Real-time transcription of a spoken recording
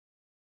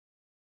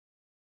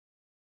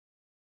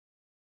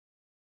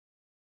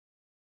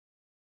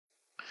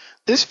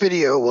This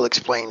video will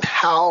explain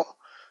how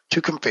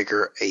to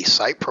configure a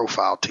site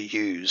profile to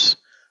use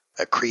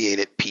a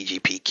created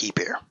PGP key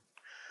pair.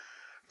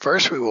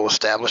 First, we will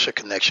establish a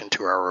connection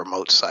to our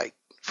remote site.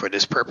 For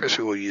this purpose,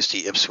 we will use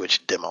the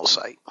Ipswitch demo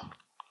site.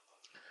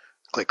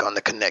 Click on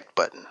the Connect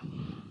button.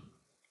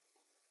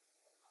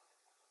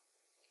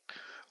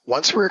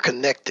 Once we're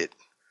connected,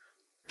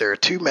 there are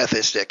two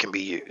methods that can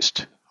be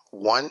used.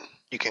 One,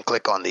 you can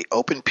click on the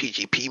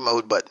OpenPGP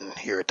mode button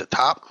here at the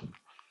top.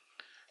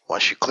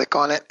 Once you click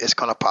on it, it's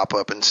going to pop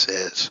up and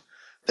says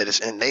that it's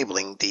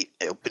enabling the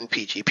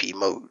OpenPGP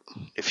mode.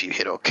 If you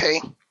hit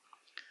OK,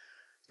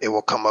 it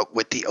will come up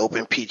with the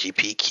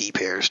OpenPGP key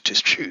pairs to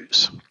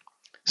choose.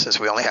 Since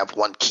we only have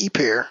one key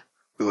pair,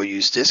 we will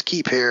use this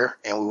key pair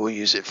and we will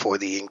use it for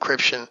the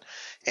encryption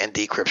and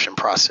decryption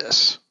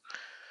process.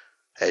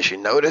 As you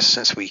notice,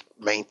 since we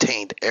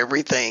maintained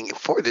everything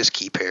for this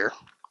key pair,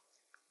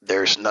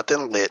 there's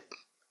nothing lit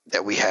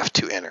that we have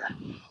to enter.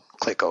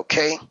 Click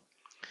OK,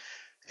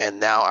 and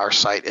now our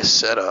site is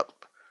set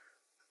up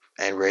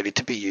and ready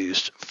to be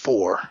used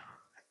for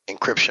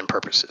encryption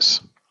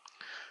purposes.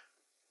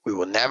 We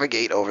will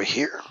navigate over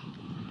here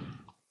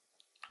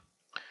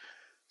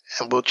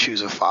and we'll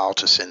choose a file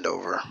to send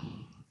over.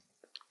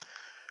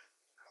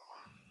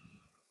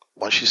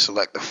 Once you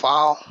select the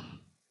file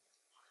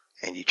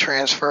and you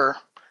transfer,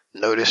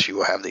 notice you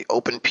will have the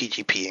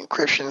OpenPGP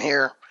encryption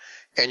here,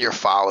 and your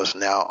file is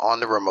now on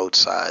the remote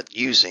side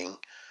using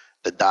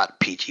the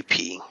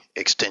 .pgp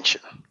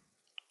extension.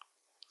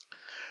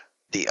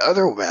 The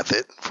other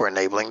method for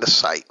enabling the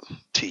site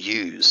to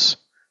use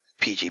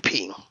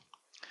PGP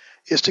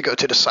is to go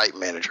to the Site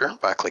Manager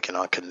by clicking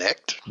on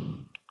Connect.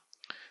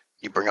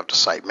 You bring up the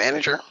Site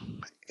Manager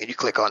and you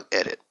click on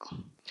Edit.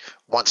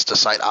 Once the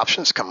site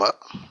options come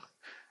up,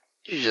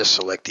 you just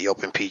select the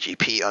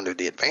OpenPGP under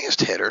the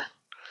Advanced header,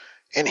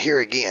 and here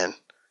again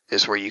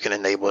is where you can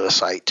enable the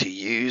site to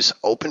use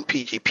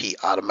OpenPGP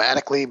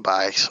automatically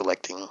by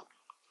selecting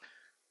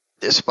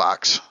this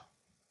box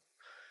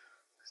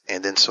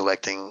and then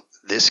selecting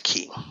this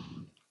key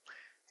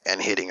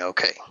and hitting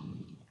OK.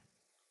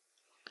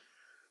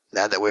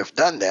 Now that we've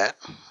done that,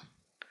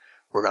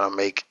 we're going to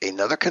make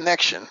another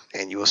connection,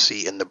 and you will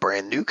see in the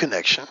brand new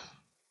connection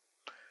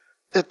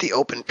that the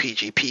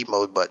OpenPGP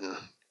mode button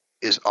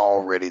is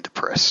already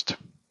depressed.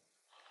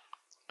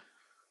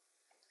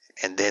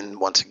 And then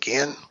once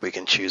again, we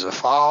can choose a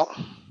file,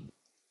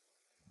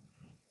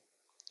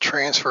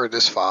 transfer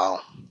this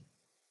file,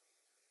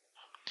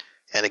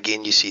 and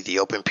again you see the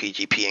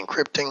OpenPGP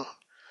encrypting,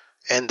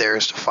 and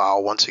there's the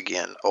file once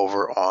again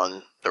over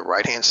on the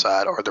right hand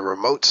side or the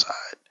remote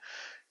side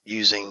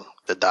using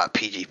the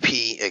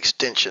 .pgp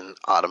extension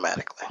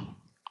automatically.